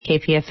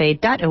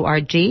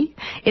kpfa.org.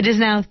 It is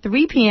now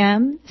 3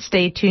 p.m.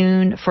 Stay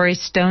tuned for a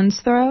Stone's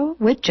Throw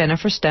with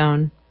Jennifer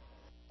Stone.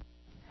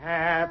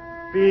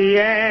 Happy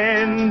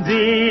ending,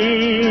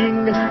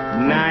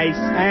 nice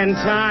and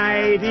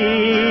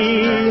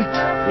tidy.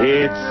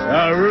 It's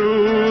a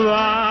rule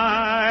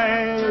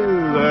I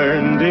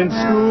learned in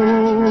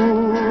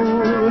school.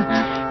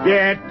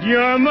 Get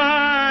your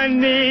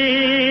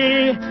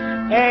money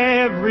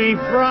every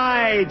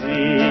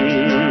Friday.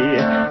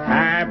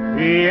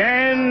 Happy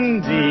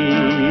endings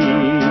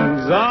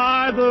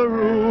are the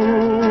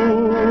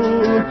rule.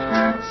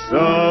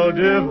 So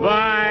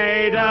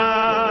divide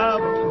up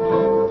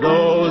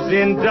those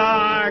in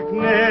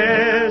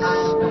darkness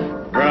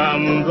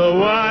from the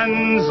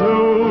ones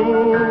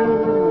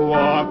who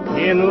walk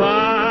in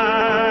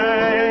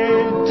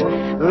light.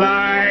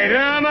 Light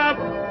 'em up,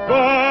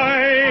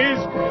 boys,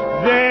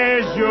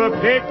 there's your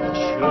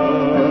picture.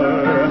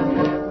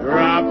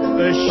 Drop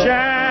the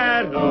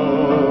shadows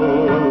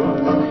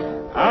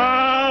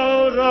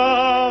out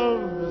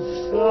of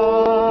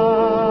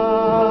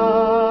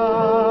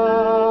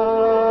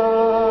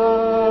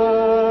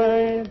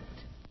sight.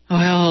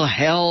 Well,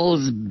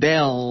 hell's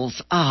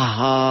bells.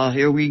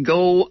 Here we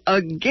go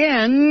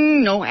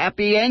again. No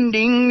happy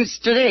endings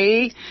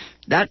today.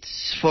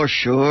 That's for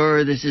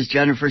sure. This is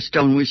Jennifer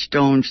Stone with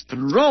Stone's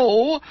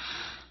Throw.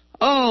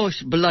 Oh,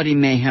 it's bloody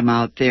mayhem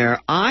out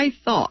there. I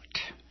thought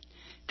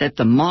that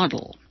the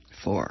model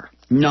for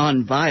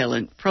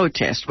nonviolent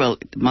protest, well,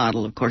 the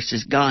model, of course,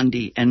 is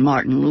Gandhi and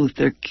Martin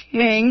Luther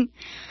King.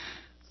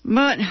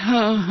 But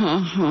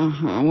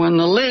when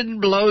the lid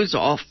blows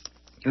off,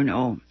 you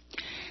know,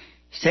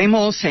 same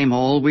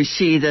old, we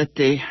see that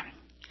the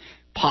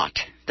pot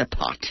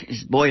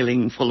is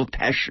boiling full of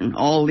passion.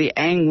 All the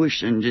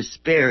anguish and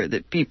despair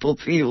that people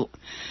feel.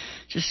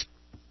 Just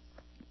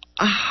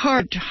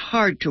hard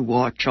to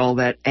watch all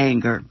that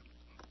anger.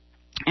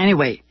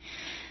 Anyway,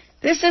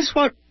 this is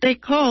what they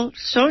call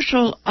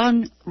social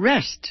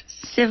unrest,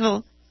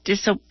 civil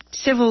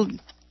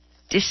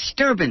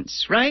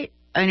disturbance, right?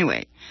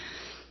 Anyway,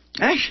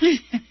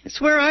 actually, it's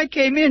where I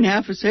came in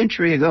half a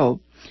century ago.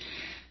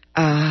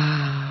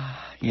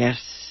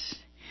 Yes,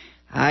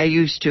 I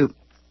used to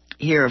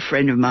hear a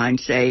friend of mine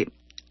say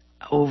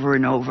over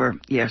and over,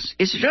 yes,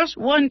 it's just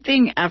one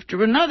thing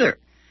after another.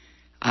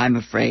 I'm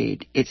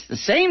afraid it's the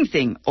same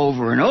thing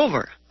over and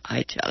over,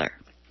 I tell her.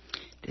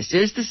 This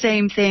is the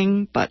same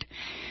thing, but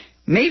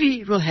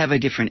maybe it will have a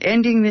different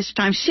ending this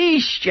time.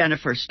 Cease,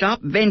 Jennifer, stop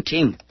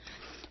venting.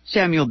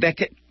 Samuel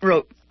Beckett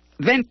wrote,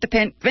 vent the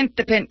pen, vent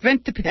the pen,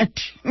 vent the pen.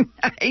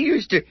 I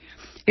used to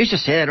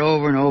say that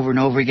over and over and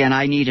over again.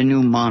 I need a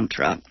new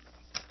mantra.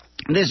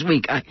 This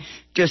week I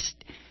just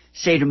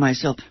say to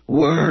myself,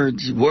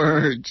 words,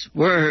 words,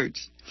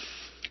 words.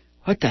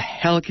 What the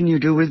hell can you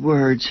do with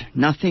words?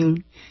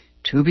 Nothing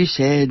to be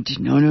said.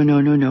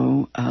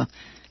 No.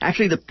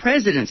 Actually, the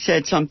president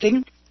said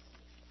something.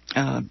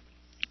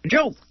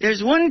 Joke.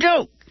 There's one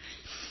joke.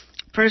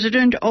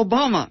 President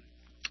Obama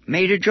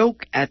made a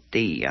joke at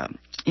the,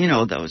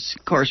 those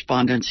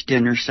correspondents'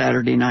 dinner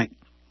Saturday night.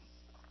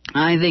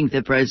 I think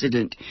the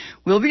president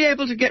will be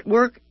able to get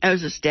work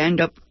as a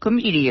stand-up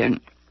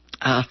comedian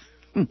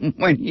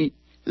when he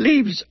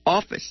leaves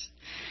office.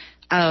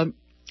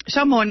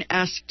 Someone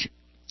asked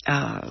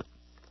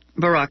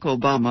Barack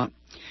Obama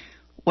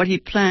what he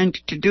planned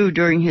to do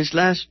during his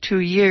last 2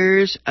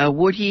 years.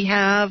 Would he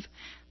have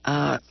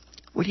a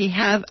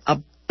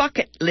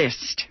bucket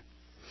list?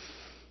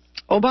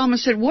 Obama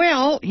said,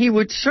 well, he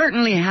would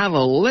certainly have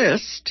a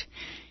list.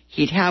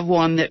 He'd have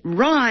one that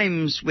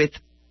rhymes with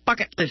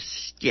bucket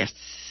list. Yes,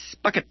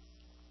 bucket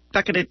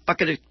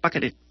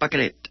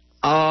it.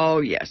 Oh,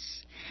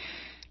 yes.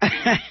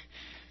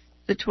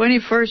 The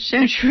 21st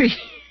century,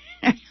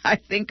 I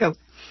think of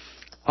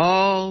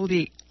all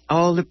the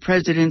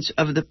presidents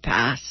of the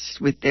past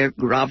with their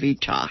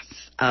gravitas.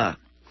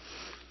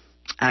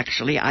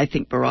 Actually, I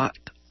think Barack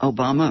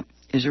Obama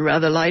is a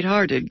rather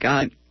light-hearted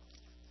guy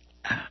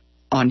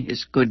on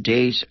his good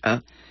days.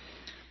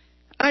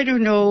 I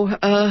don't know.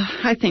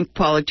 I think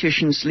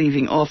politicians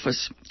leaving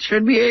office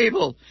should be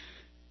able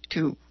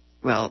to,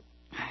 well,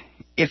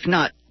 if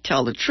not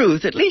tell the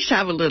truth, at least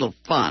have a little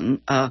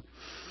fun.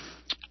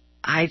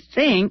 I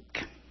think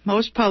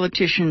most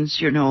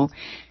politicians,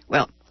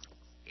 well,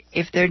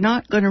 if they're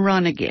not going to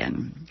run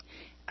again,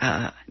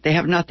 they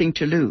have nothing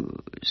to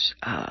lose.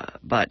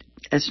 But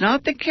it's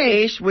not the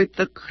case with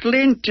the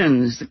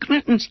Clintons. The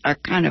Clintons are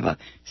kind of a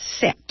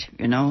set,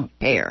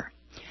 pair.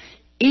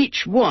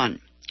 Each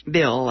one,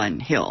 Bill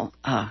and Hill,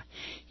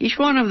 each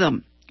one of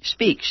them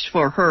speaks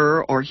for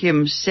her or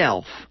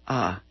himself.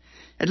 At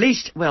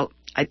least, well,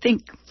 I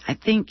think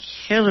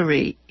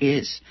Hillary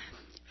is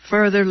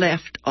further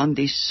left on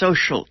the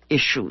social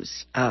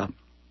issues. I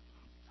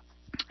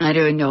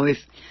don't know if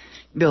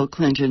Bill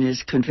Clinton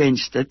is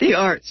convinced that the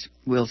arts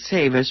will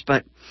save us,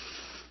 but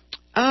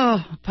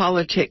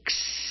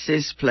politics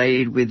is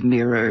played with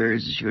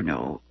mirrors,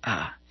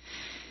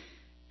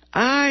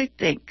 I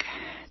think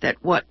that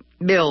what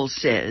Bill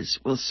says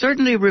will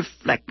certainly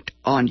reflect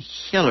on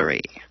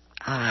Hillary.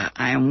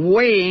 I am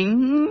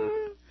weighing.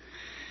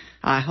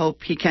 I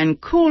hope he can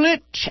cool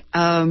it.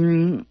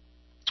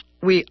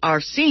 We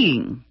are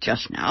seeing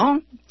just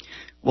now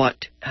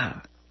what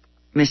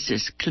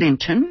Mrs.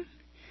 Clinton,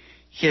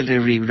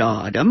 Hillary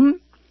Rodham,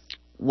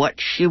 what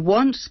she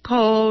once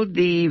called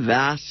the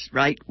vast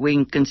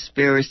right-wing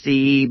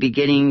conspiracy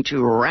beginning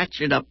to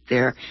ratchet up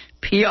their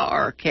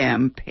PR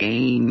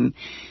campaign.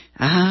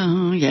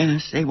 Oh,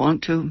 yes, they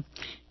want to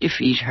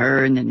defeat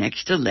her in the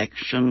next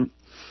election.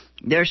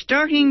 They're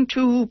starting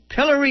to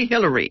pillory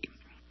Hillary.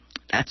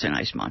 That's a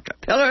nice mantra.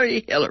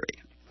 Pillory Hillary.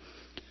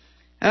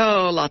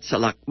 Oh, lots of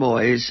luck,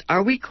 boys.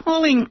 Are we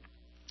calling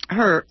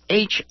her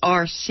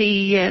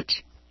HRC yet?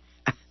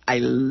 I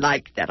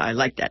like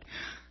that.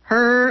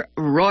 Her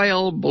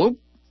royal bloop.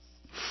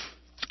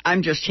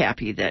 I'm just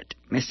happy that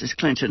Mrs.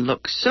 Clinton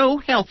looks so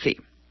healthy.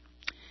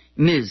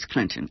 Ms.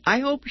 Clinton, I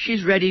hope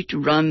she's ready to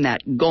run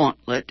that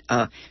gauntlet.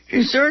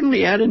 She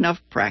certainly had enough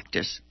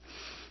practice.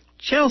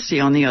 Chelsea,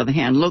 on the other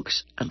hand,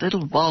 looks a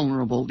little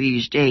vulnerable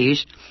these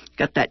days.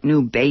 Got that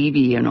new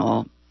baby and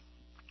all.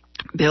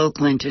 Bill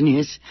Clinton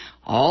is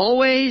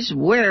always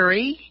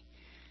wary.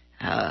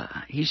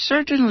 He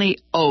certainly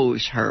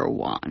owes her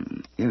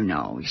one, you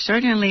know. He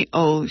certainly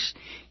owes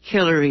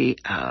Hillary,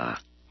 I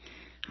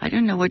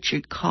don't know what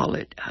you'd call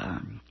it,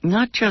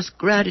 not just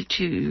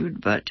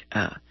gratitude, but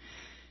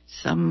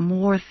some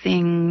more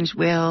things.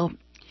 Well,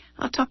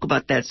 I'll talk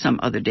about that some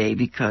other day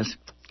because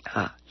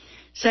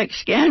sex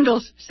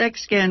scandals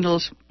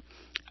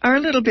are a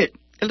little bit,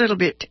 what do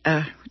you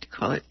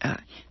call it?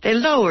 They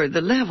lower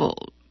the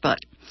level, but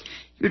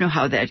you know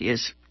how that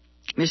is.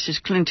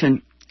 Mrs.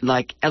 Clinton,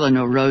 like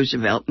Eleanor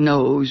Roosevelt,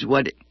 knows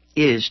what it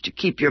is to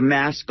keep your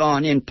mask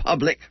on in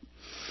public.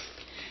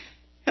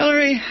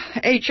 Hillary,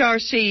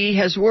 HRC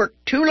has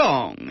worked too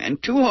long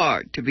and too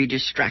hard to be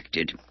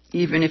distracted,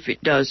 even if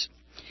it does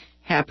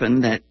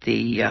happen that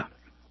the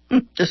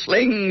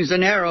slings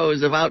and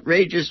arrows of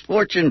outrageous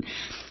fortune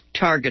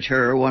target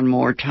her one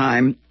more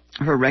time.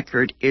 Her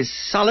record is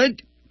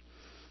solid.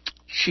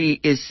 She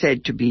is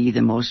said to be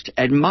the most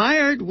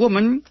admired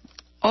woman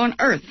on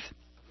earth.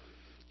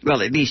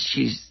 Well, at least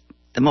she's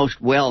the most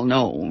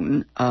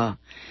well-known.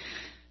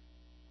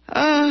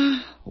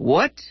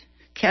 What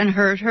can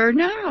hurt her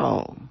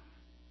now?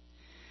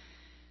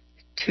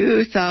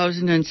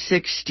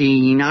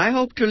 2016. I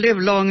hope to live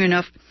long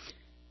enough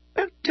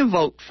to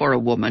vote for a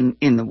woman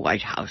in the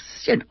White House.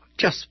 You know,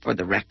 just for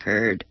the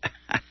record.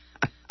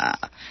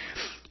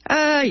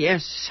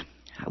 Yes.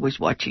 I was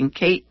watching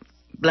Kate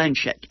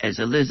Blanchett as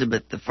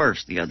Elizabeth I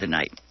the other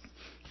night.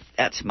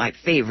 That's my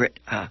favorite.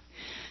 I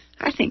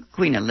think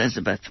Queen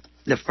Elizabeth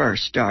I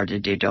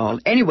started it all.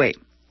 Anyway,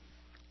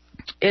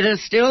 it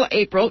is still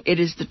April. It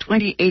is the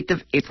 28th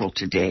of April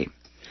today.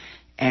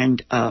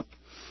 And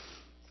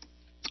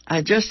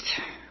it's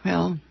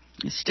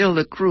still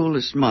the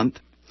cruelest month.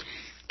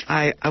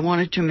 I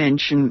wanted to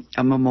mention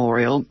a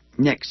memorial.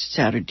 Next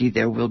Saturday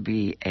there will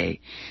be a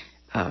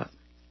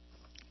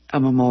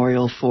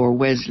memorial for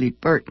Wesley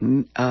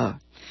Burton.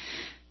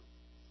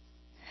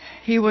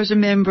 He was a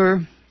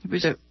member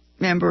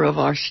of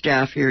our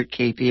staff here at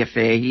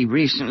KPFA. He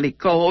recently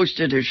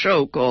co-hosted a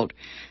show called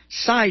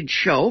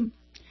Sideshow,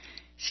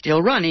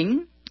 still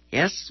running,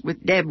 yes,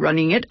 with Deb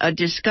running it, a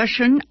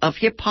discussion of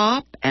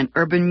hip-hop and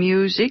urban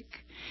music.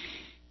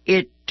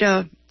 It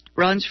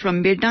runs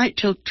from midnight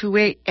till 2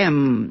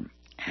 a.m.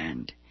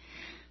 And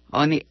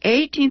on the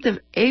 18th of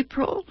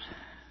April,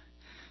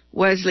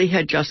 Wesley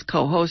had just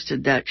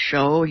co-hosted that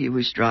show. He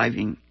was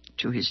driving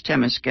to his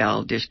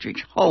Temescal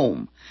district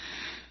home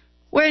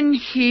when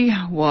he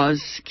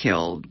was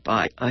killed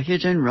by a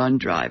hit-and-run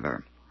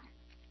driver.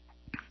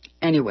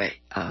 Anyway,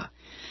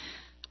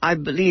 I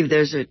believe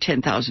there's a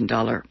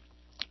 $10,000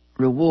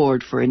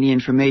 reward for any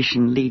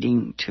information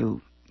leading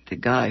to the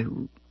guy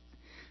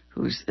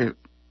who's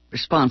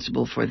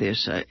responsible for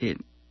this. It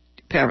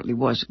apparently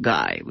was a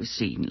guy who was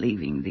seen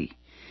leaving the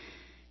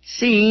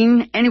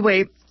scene.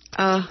 Anyway,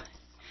 I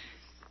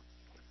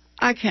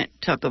can't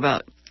talk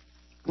about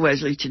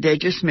Wesley today.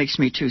 It just makes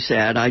me too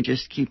sad. I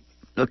just keep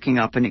looking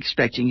up and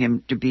expecting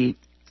him to be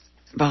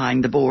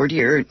behind the board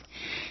here.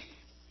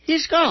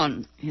 He's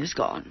gone. He's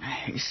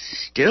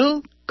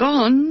still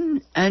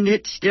gone, and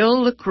it's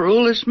still the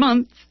cruelest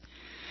month.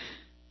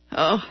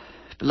 Oh,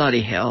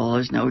 bloody hell,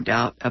 there's no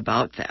doubt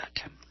about that.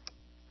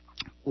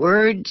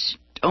 Words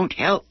don't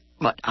help,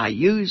 but I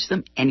use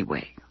them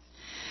anyway.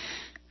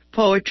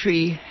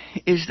 Poetry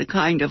is the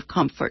kind of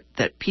comfort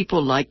that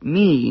people like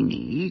me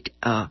need.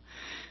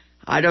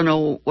 I don't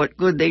know what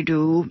good they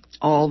do,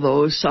 all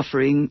those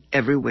suffering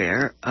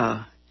everywhere.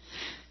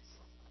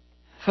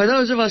 For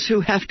those of us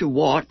who have to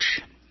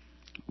watch,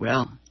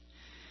 well,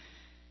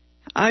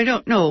 I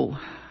don't know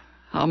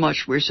how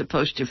much we're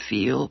supposed to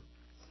feel.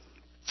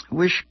 I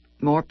wish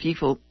more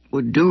people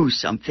would do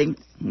something.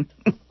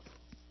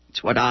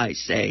 It's what I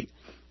say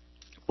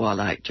while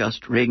I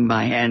just wring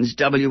my hands.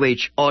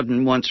 W.H.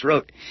 Auden once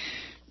wrote,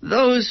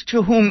 "Those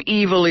to whom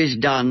evil is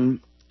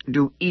done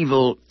do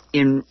evil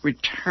in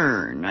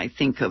return." I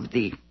think of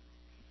the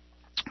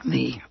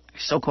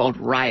so-called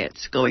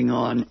riots going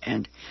on,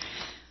 and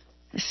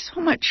there's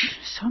so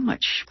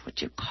much, what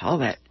do you call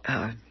that,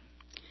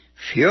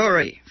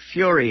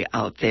 fury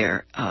out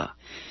there. I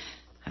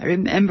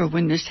remember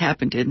when this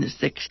happened in the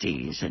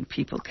 60s, and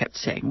people kept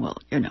saying, well,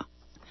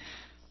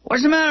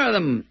 what's the matter with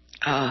them?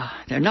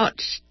 They're not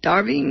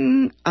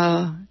starving.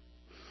 I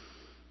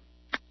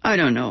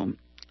don't know.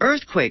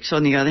 Earthquakes,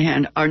 on the other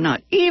hand, are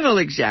not evil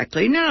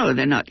exactly. No,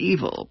 they're not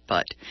evil.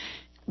 But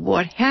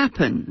what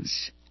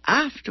happens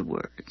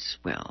afterwards?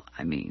 Well,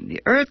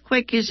 the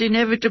earthquake is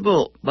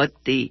inevitable, but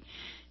the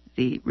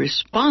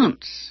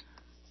response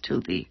to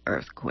the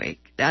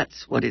earthquake,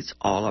 that's what it's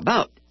all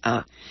about.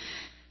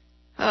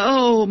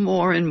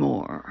 More and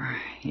more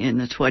in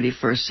the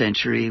 21st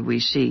century, we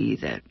see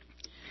that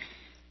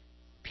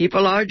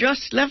people are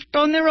just left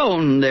on their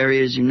own. There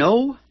is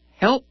no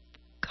help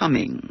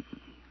coming.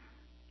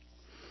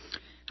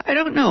 I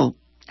don't know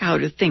how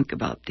to think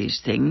about these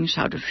things,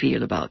 how to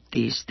feel about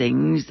these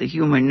things. The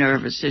human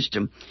nervous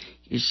system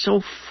is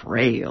so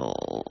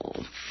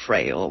frail.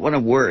 Frail. What a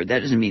word. That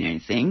doesn't mean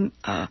anything.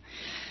 I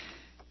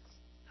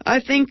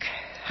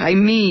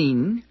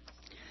mean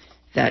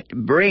that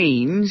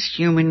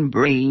human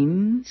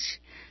brains,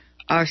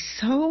 are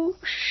so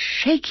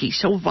shaky,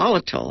 so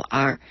volatile.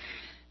 Our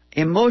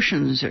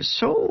emotions are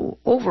so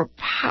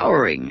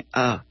overpowering.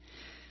 The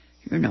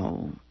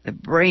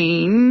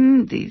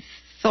brain, the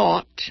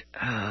thought,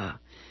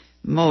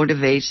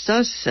 motivates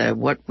us.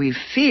 What we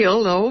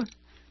feel,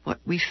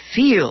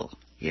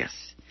 yes,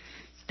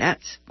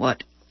 that's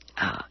what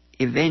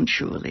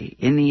eventually,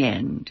 in the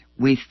end,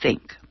 we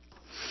think.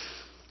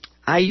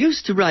 I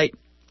used to write,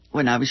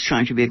 when I was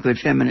trying to be a good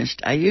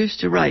feminist, I used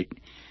to write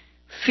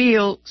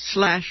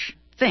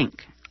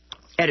feel/think.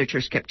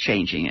 Editors kept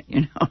changing it,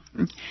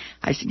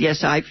 I said,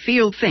 yes, I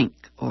think,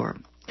 or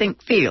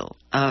think, feel.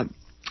 I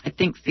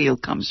think feel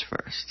comes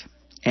first.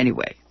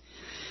 Anyway,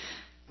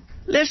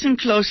 listen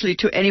closely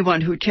to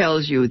anyone who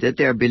tells you that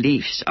their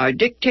beliefs are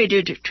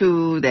dictated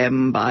to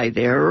them by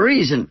their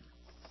reason,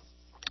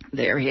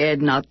 their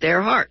head, not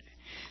their heart.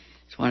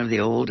 It's one of the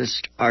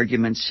oldest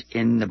arguments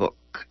in the book.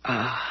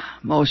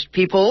 Most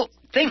people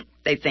think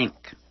they think.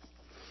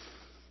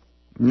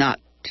 Not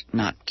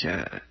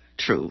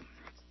true.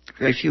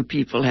 Very few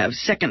people have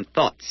second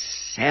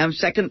thoughts. Have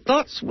second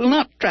thoughts will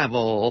not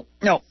travel.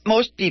 No,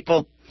 most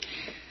people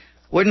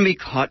wouldn't be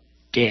caught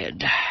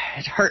dead.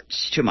 It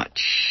hurts too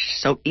much.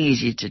 So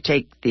easy to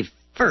take the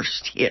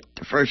first hit,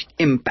 the first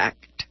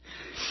impact.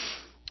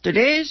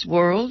 Today's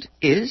world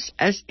is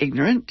as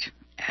ignorant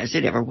as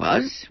it ever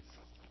was,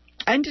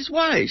 and is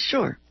wise,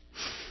 sure.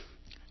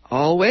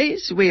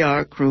 Always we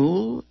are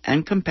cruel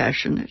and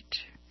compassionate,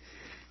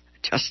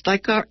 just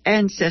like our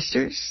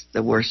ancestors,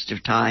 the worst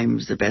of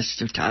times, the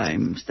best of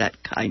times,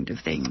 that kind of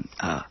thing.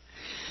 That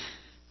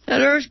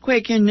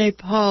earthquake in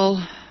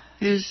Nepal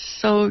is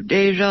so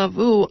deja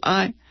vu.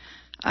 I'm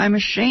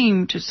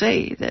ashamed to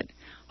say that,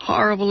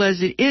 horrible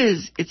as it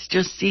is, it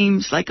just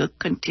seems like a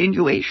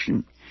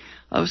continuation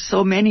of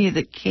so many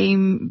that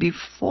came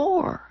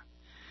before.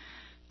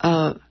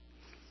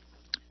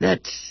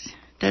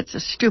 That's a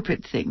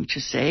stupid thing to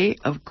say,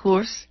 of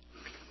course.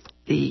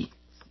 The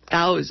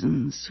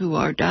thousands who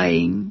are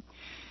dying.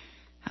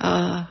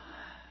 I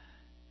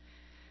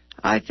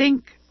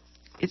think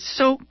it's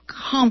so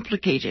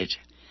complicated.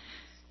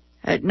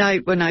 At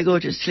night when I go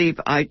to sleep,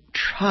 I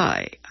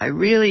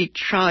really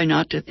try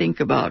not to think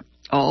about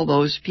all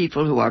those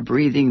people who are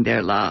breathing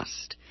their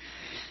last,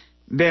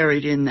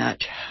 buried in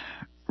that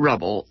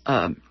rubble.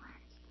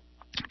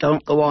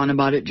 Don't go on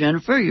about it,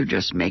 Jennifer. You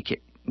just make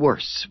it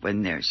worse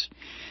when there's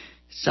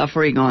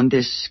suffering on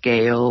this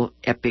scale,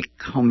 epic,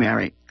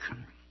 Homeric.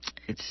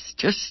 It's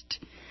just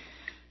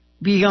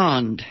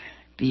beyond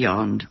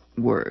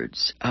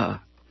words.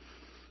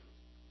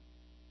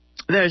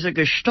 There's a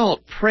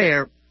Gestalt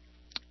prayer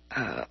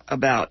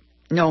about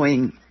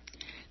knowing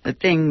the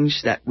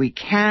things that we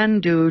can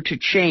do to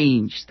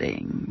change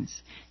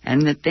things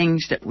and the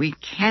things that we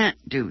can't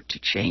do to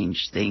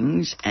change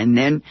things, and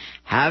then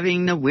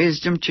having the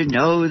wisdom to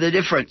know the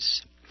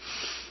difference.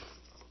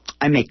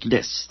 I make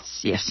lists,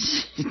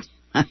 yes.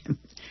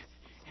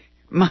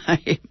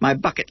 my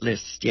bucket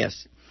list,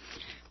 yes.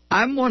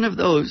 I'm one of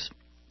those,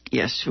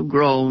 yes, who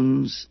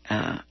groans,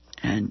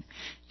 and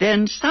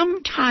then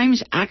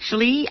sometimes,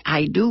 actually,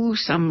 I do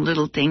some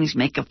little things,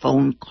 make a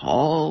phone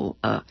call.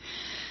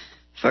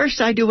 First,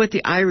 I do what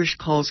the Irish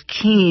calls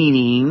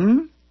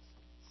keening.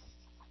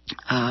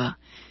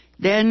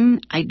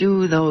 Then I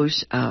do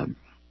those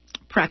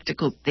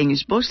practical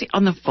things, mostly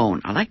on the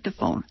phone. I like the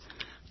phone.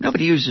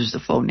 Nobody uses the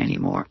phone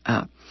anymore.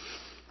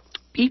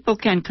 People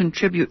can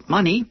contribute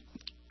money.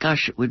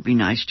 Gosh, it would be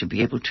nice to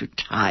be able to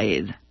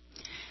tithe.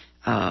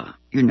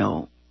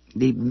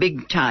 The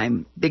big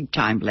time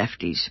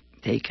lefties,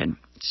 they can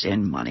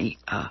send money.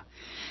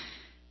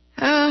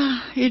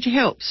 It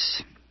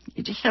helps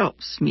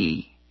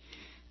me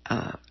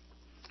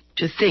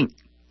to think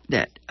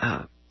that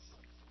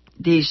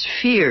these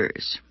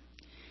fears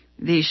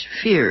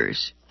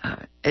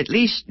at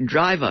least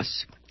drive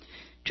us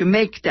to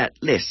make that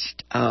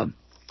list.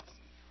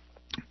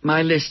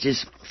 my list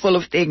is full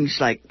of things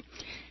like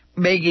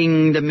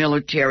begging the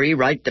military,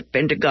 write the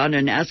Pentagon,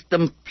 and ask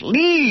them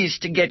please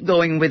to get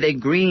going with a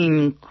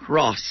green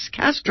cross.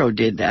 Castro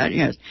did that,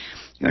 yes.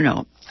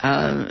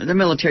 The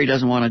military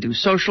doesn't want to do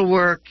social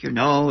work,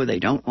 they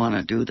don't want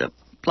to do the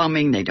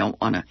plumbing, they don't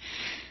want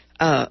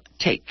to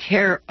take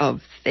care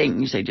of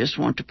things, they just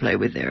want to play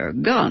with their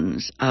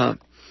guns.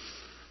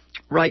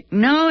 Right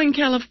now in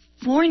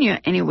California,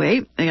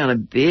 anyway, they got a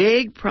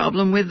big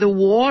problem with the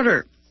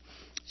water.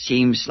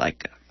 Seems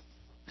like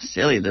a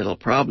silly little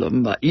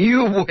problem, but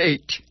you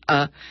wait.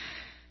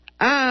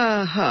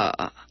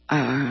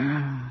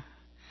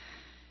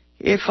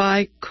 If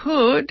I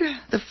could,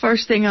 the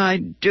first thing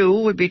I'd do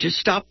would be to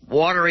stop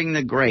watering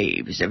the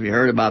graves. Have you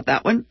heard about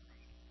that one?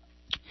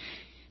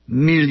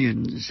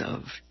 Millions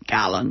of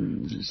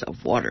gallons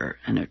of water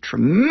and a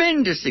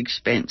tremendous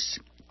expense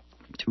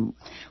to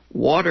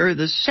water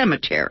the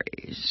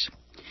cemeteries.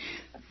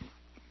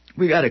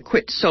 We got to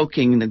quit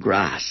soaking the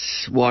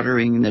grass,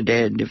 watering the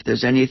dead. If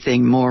there's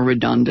anything more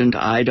redundant,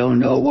 I don't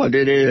know what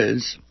it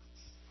is.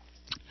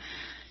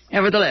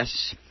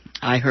 Nevertheless,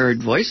 I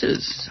heard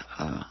voices,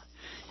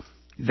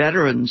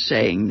 veterans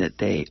saying that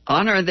they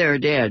honor their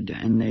dead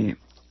and they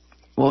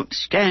won't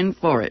stand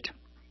for it.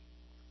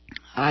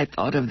 I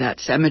thought of that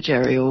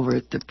cemetery over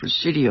at the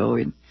Presidio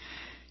in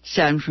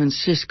San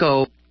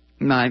Francisco.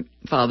 My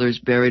father's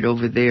buried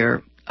over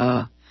there.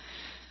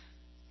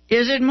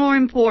 Is it more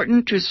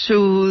important to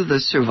soothe the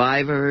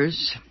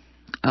survivors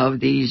of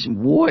these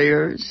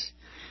warriors,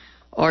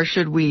 or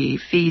should we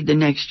feed the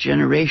next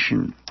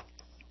generation,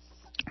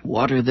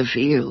 water the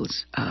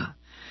fields?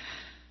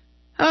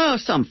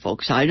 Some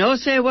folks I know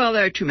say, well,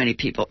 there are too many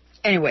people.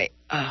 Anyway,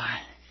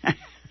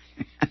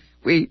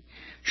 we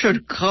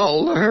should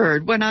cull the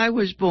herd. When I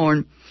was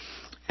born,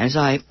 as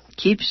I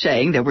keep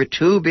saying, there were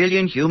 2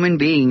 billion human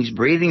beings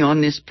breathing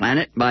on this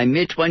planet. By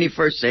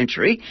mid-21st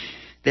century,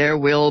 there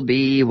will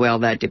be, well,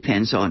 that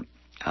depends on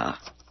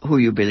who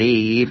you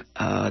believe.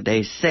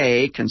 They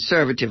say,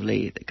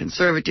 conservatively, the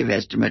conservative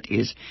estimate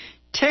is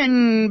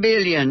 10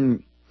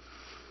 billion.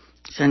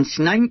 Since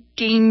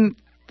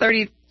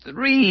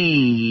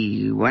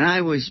 1933, when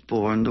I was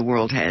born, the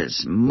world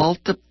has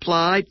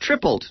multiplied,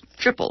 tripled.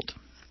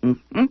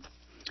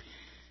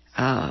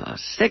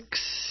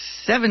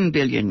 7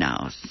 billion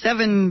now,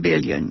 7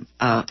 billion.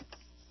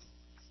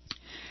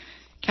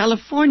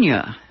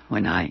 California,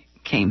 when I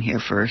came here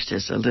first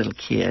as a little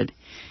kid,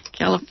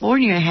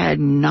 California had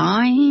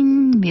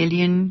 9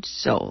 million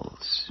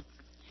souls.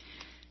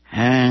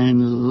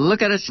 And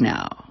look at us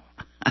now.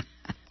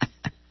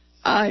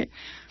 I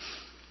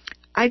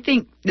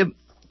think the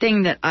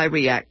thing that I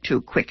react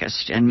to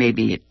quickest, and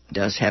maybe it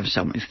does have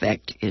some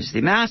effect, is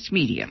the mass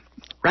media.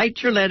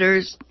 Write your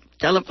letters,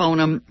 telephone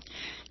them,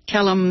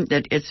 tell them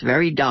that it's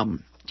very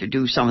dumb to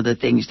do some of the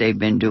things they've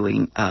been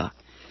doing. That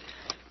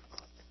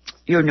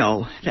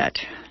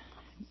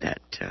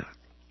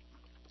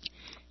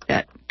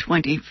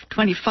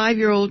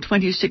 25-year-old,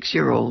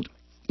 26-year-old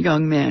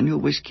young man who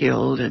was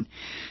killed and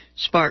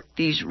sparked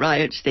these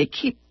riots, they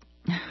keep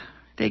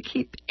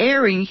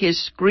airing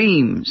his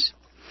screams.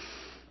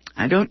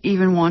 I don't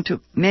even want to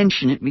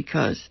mention it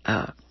because,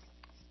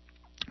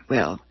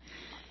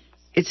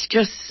 it's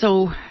just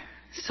so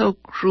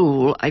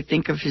cruel. I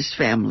think of his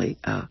family.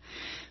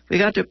 We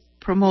got to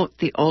promote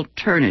the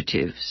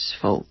alternatives,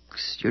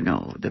 folks,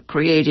 the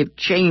creative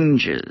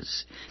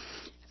changes.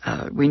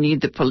 We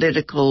need the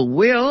political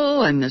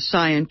will and the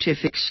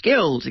scientific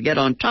skill to get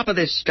on top of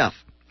this stuff.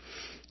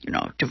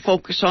 To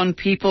focus on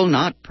people,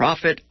 not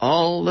profit,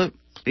 all the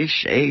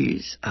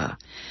cliches.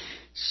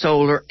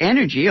 Solar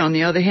energy, on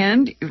the other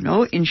hand,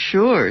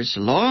 ensures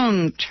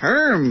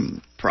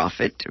long-term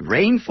profit.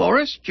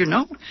 Rainforest,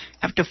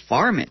 have to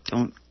farm it.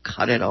 Don't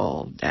cut it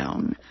all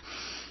down.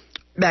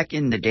 Back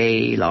in the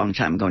day, long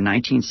time ago,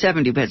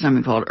 1970, we had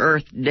something called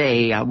Earth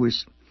Day. I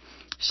was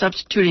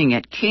substituting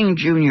at King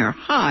Junior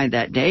High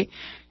that day,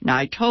 and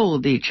I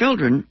told the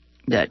children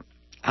that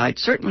I'd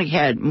certainly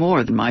had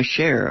more than my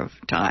share of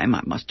time.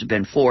 I must have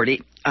been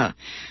 40.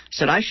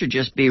 Said I should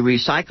just be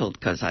recycled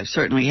because I've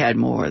certainly had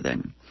more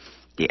than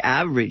the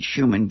average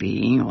human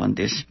being on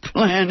this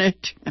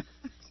planet.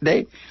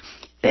 They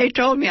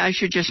told me I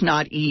should just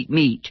not eat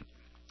meat.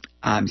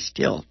 I'm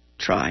still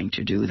trying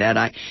to do that.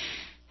 I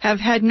have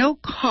had no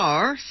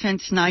car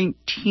since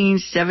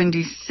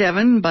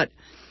 1977, but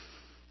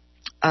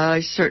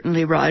I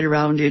certainly ride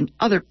around in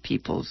other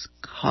people's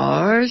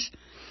cars.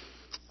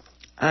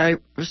 I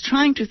was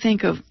trying to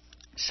think of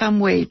some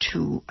way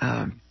to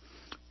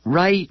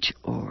write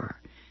or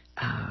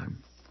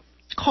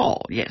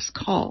call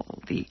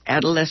the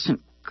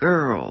adolescent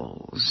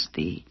girls,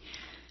 the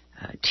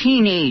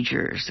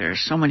teenagers. There are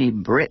so many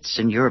Brits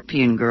and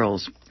European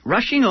girls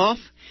rushing off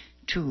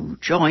to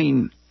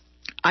join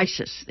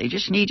ISIS. They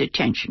just need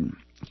attention.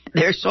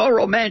 They're so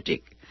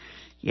romantic.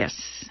 Yes,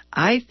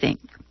 I think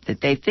that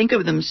they think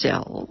of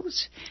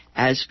themselves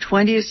as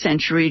 20th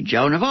century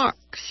Joan of Arc.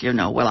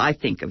 I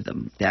think of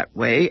them that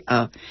way.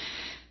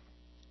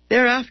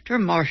 They're after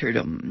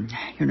martyrdom,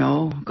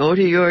 go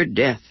to your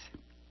death.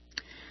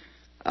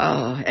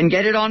 And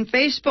get it on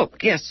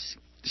Facebook. Yes,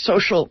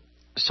 social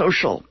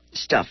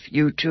stuff,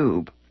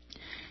 YouTube,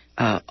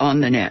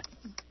 on the net.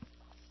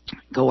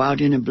 Go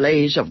out in a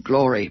blaze of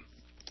glory.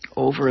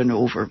 Over and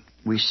over,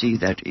 we see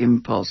that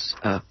impulse.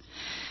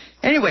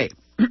 Anyway,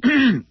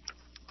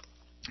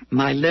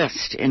 my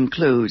list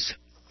includes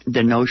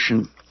the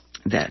notion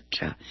that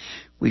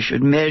we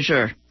should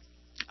measure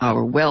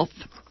our wealth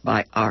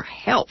by our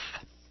health.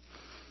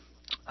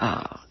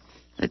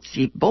 Let's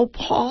see,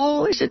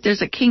 Bhopal, is it?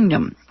 There's a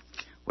kingdom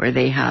where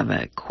they have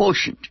a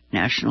quotient,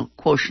 national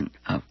quotient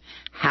of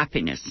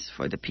happiness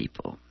for the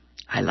people.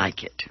 I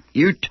like it.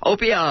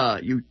 Utopia,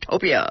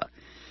 utopia.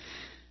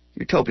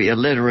 Utopia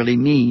literally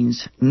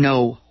means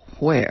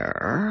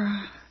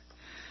nowhere.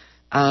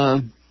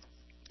 Ellen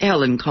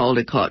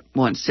Caldecott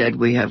once said,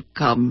 we have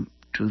come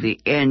to the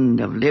end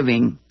of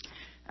living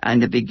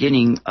and the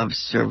beginning of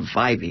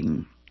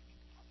surviving.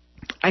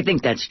 I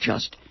think that's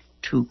just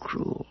too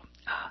cruel.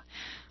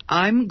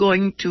 I'm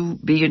going to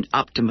be an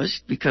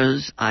optimist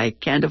because I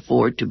can't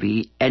afford to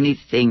be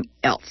anything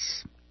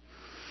else.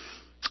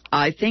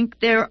 I think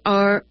there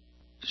are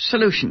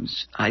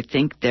solutions. I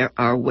think there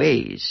are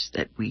ways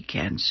that we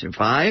can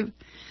survive.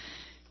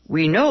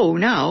 We know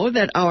now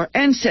that our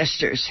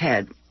ancestors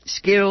had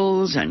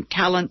skills and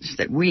talents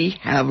that we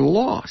have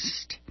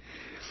lost.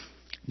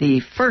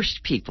 The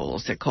first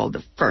peoples, they're called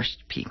the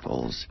first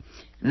peoples,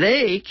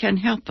 they can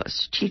help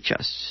us, teach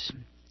us.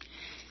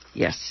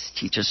 Yes,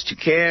 teach us to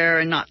care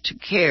and not to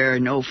care,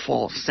 no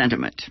false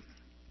sentiment.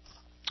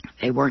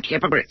 They weren't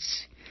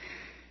hypocrites.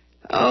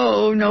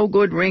 Oh, no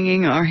good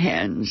wringing our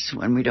hands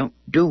when we don't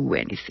do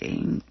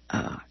anything.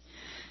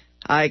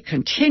 I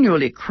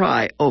continually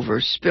cry over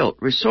spilt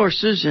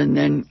resources and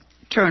then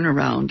turn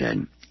around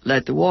and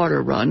let the water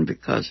run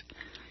because,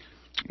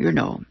 you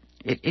know,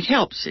 it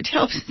helps. It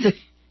helps.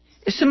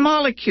 It's the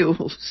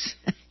molecules.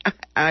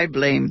 I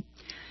blame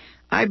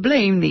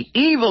the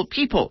evil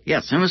people.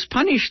 Yes, I must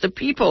punish the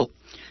people.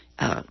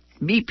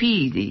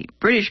 BP, the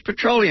British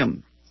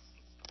Petroleum.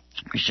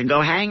 We should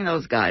go hang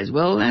those guys.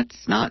 Well,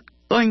 that's not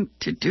going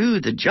to do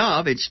the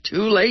job. It's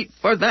too late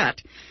for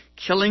that.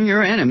 Killing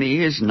your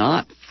enemy is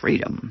not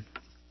freedom.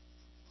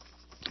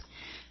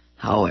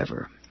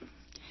 However,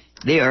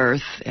 the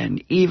earth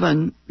and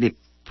even the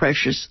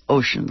precious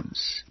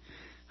oceans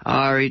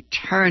are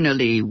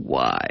eternally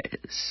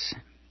wise.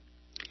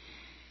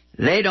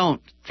 They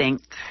don't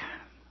think.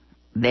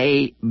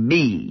 They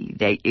be.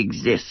 They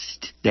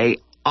exist. They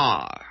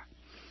are.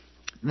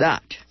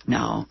 That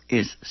now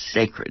is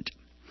sacred.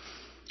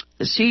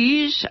 The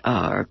seas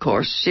are, of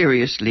course,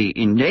 seriously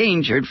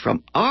endangered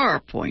from our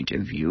point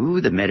of view.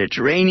 The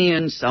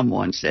Mediterranean,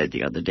 someone said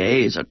the other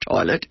day, is a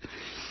toilet.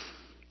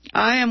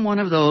 I am one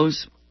of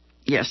those,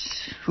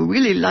 yes, who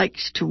really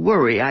likes to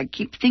worry. I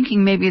keep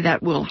thinking maybe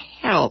that will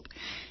help.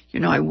 You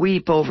know, I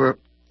weep over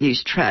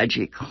these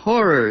tragic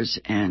horrors,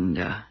 and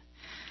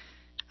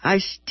I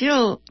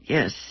still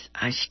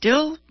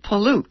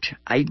pollute.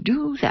 I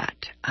do that.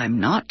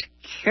 I'm not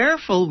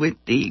careful with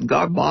the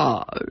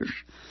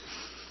garbage.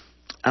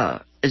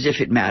 As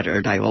if it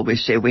mattered. I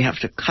always say we have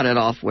to cut it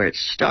off where it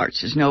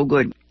starts. There's no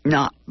good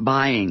not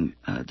buying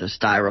the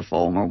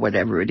styrofoam or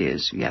whatever it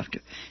is. You have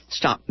to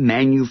stop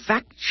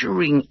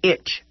manufacturing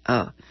it.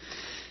 I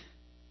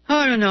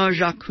don't know,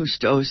 Jacques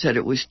Cousteau said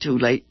it was too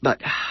late,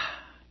 but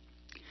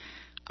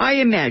I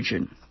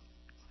imagine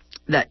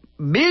that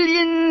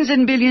billions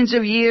and billions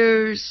of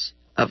years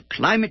of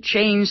climate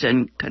change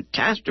and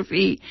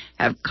catastrophe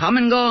have come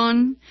and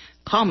gone.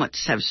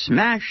 Comets have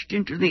smashed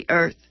into the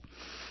earth.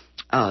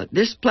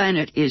 This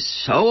planet is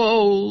so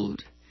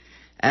old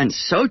and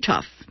so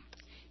tough.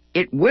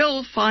 It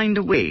will find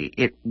a way.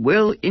 It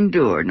will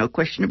endure. No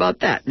question about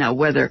that. Now,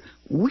 whether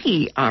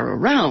we are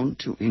around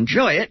to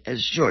enjoy it,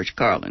 as George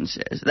Carlin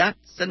says,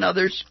 that's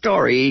another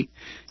story.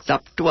 It's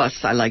up to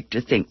us, I like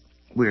to think.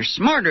 We're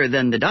smarter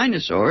than the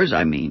dinosaurs.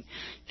 I mean,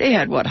 they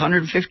had,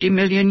 150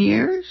 million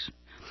years?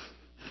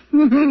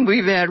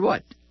 We've had,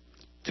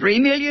 3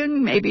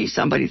 million? Maybe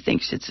somebody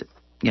thinks it's,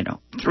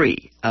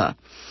 3.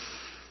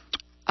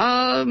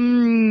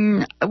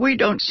 We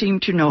don't seem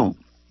to know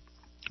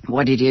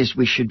what it is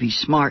we should be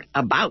smart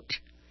about.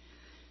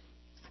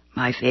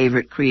 My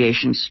favorite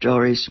creation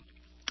stories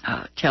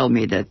tell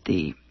me that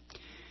the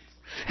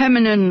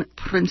feminine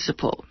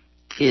principle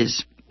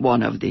is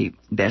one of the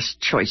best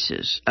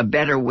choices, a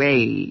better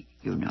way,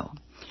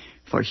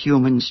 for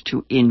humans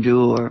to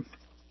endure.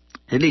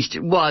 At least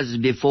it was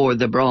before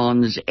the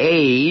Bronze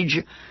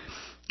Age,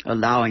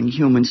 allowing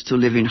humans to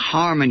live in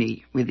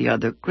harmony with the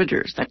other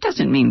critters. That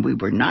doesn't mean we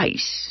were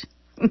nice.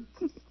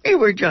 We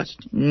were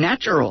just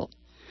natural.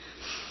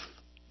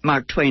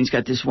 Mark Twain's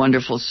got this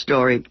wonderful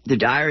story, The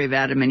Diary of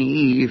Adam and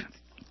Eve.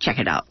 Check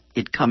it out.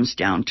 It comes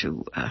down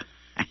to,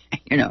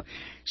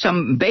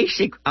 some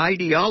basic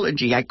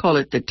ideology. I call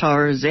it the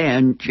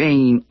Tarzan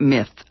Jane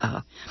myth.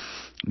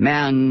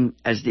 Man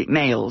as the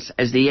males,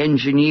 as the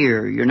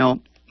engineer,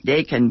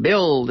 they can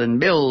build and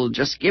build.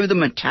 Just give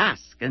them a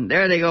task, and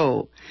there they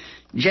go.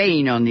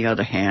 Jane, on the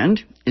other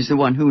hand, is the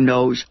one who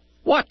knows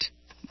what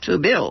to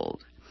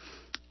build.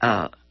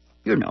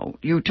 you know,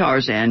 you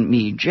Tarzan,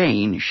 me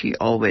Jane, she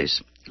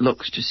always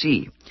looks to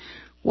see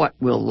what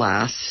will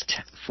last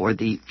for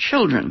the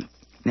children.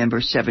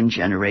 Remember, 7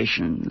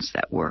 generations,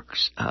 that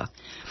works. Of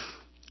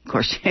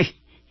course,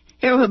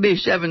 there will be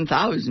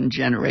 7,000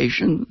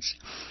 generations.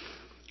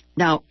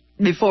 Now,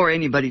 before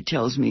anybody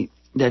tells me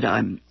that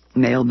I'm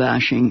male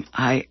bashing,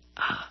 I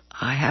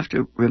have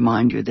to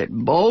remind you that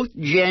both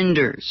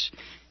genders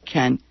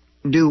can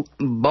do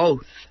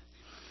both.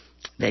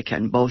 They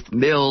can both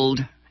build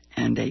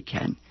and they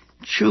can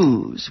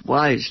choose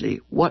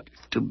wisely what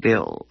to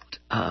build,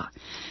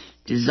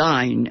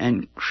 design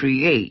and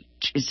create.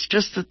 It's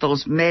just that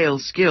those male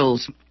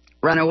skills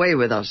run away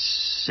with us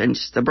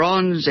since the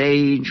Bronze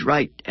Age,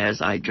 right?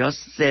 As I just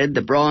said,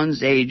 the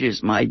Bronze Age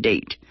is my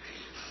date.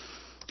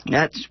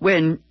 That's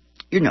when,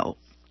 you know,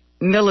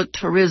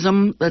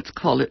 militarism, let's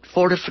call it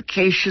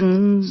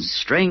fortifications,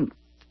 strength,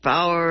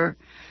 power,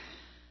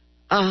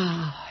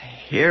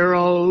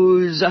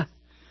 heroes.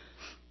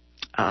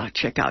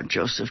 Check out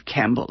Joseph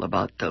Campbell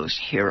about those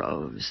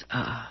heroes.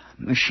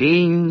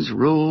 Machines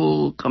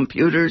rule,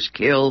 computers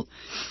kill.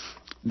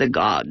 The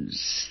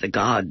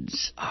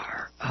gods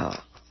are,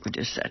 what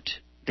is that?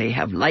 They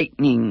have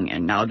lightning,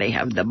 and now they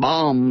have the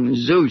bomb,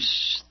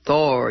 Zeus,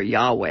 Thor,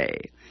 Yahweh.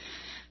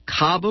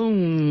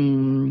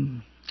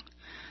 Kaboom!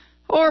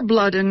 Or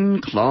blood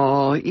and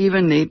claw.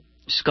 Even the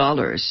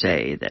scholars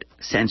say that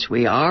since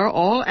we are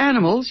all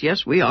animals,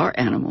 yes, we are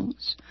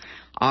animals,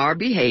 our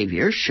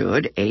behavior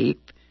should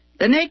ape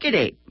the naked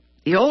ape,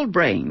 the old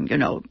brain, you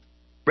know,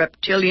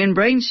 reptilian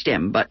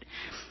brainstem. But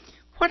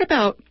what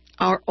about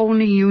our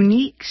only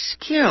unique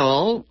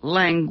skill,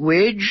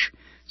 language,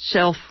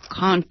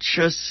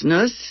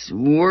 self-consciousness,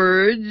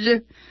 words,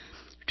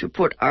 to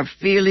put our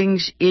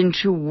feelings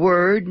into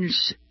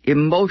words,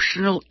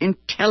 emotional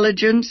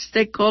intelligence,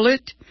 they call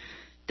it?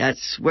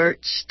 That's where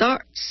it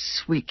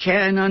starts. We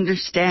can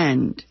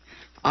understand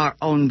our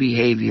own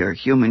behavior,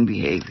 human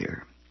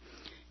behavior.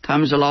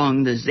 Comes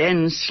along the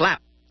Zen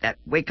slap, that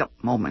wake-up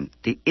moment,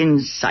 the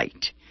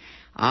insight.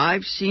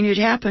 I've seen it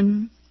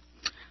happen.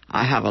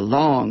 I have a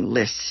long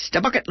list,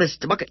 a bucket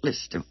list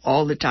of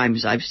all the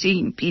times I've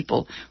seen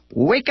people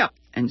wake up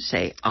and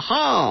say,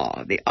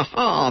 aha, the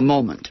aha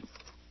moment.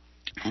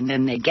 And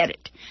then they get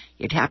it.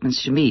 It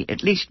happens to me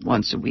at least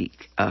once a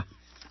week.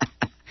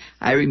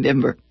 I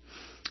remember.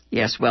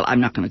 Yes, well,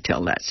 I'm not going to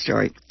tell that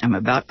story. I'm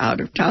about out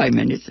of time,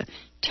 and it's a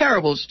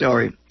terrible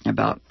story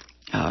about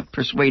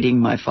persuading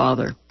my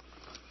father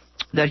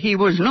that he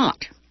was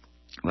not.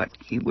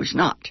 He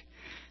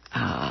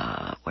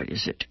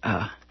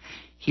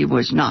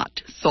was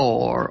not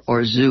Thor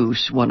or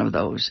Zeus, one of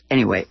those.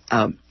 Anyway,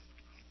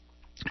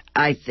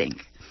 I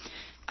think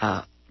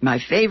my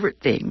favorite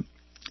thing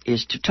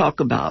is to talk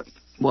about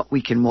what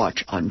we can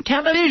watch on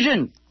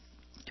television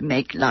to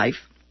make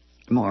life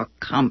more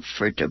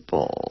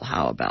comfortable.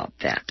 How about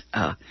that?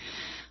 I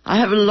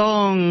have a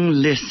long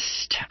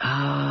list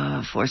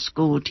for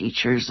school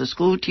teachers. The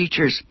school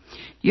teachers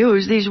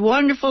use these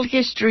wonderful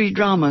history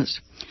dramas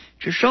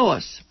to show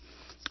us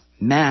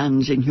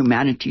man's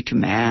inhumanity to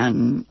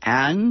man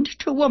and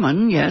to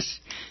woman, yes.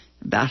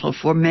 The battle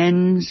for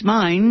men's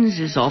minds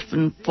is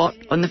often fought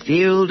on the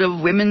field of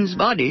women's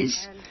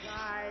bodies.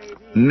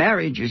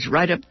 Marriage is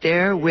right up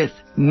there with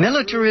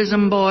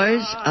militarism,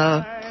 boys.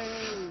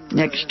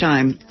 Next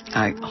time,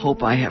 I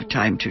hope I have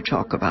time to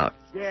talk about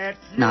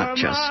not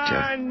just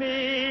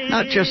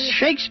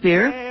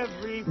Shakespeare,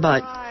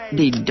 but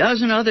the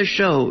dozen other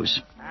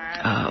shows.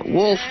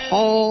 Wolf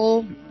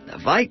Hall, the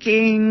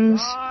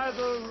Vikings,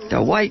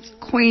 the White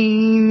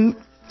Queen.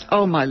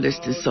 Oh, my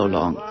list is so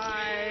long.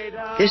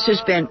 This has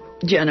been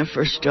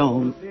Jennifer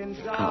Stone.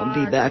 I'll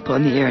be back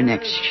on the air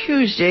next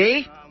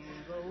Tuesday.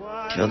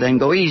 Till then,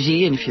 go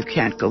easy, and if you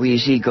can't go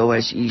easy, go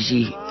as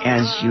easy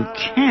as you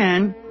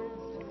can.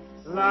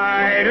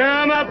 Light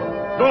 'em up,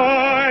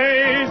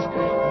 boys.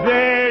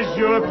 There's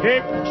your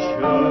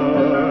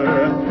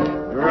picture.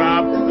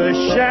 Drop the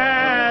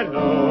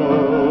shadows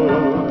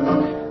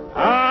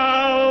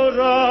out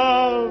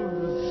of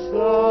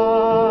sight.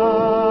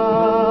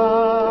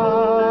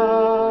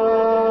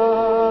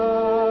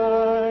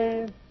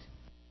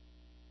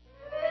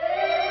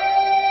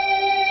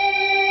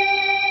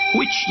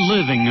 Which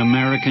living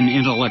American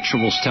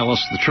intellectuals tell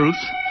us the truth?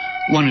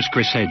 One is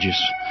Chris Hedges.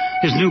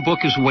 His new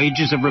book is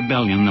Wages of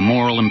Rebellion, the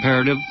Moral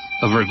Imperative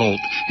of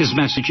Revolt. His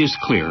message is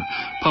clear.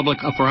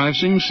 Public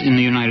uprisings in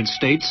the United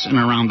States and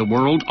around the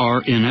world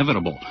are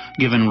inevitable,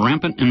 given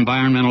rampant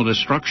environmental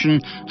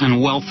destruction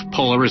and wealth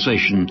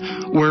polarization.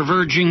 We're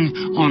verging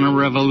on a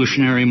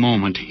revolutionary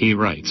moment, he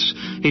writes.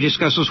 He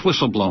discusses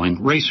whistleblowing,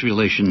 race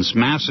relations,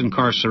 mass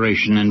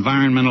incarceration,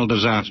 environmental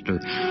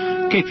disaster.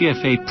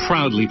 KPFA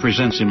proudly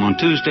presents him on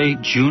Tuesday,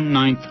 June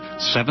 9th,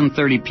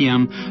 7:30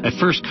 p.m. at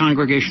First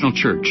Congregational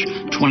Church,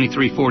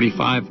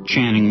 2345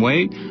 Channing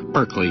Way,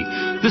 Berkeley.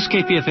 This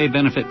KPFA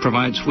benefit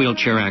provides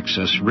wheelchair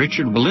access.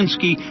 Richard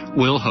Walensky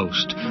will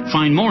host.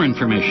 Find more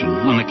information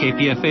on the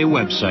KPFA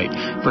website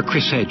for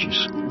Chris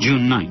Hedges,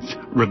 June 9th,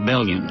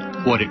 Rebellion,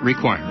 What It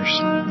Requires.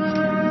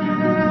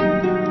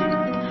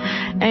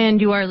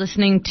 And you are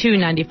listening to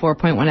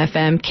 94.1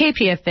 FM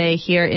KPFA here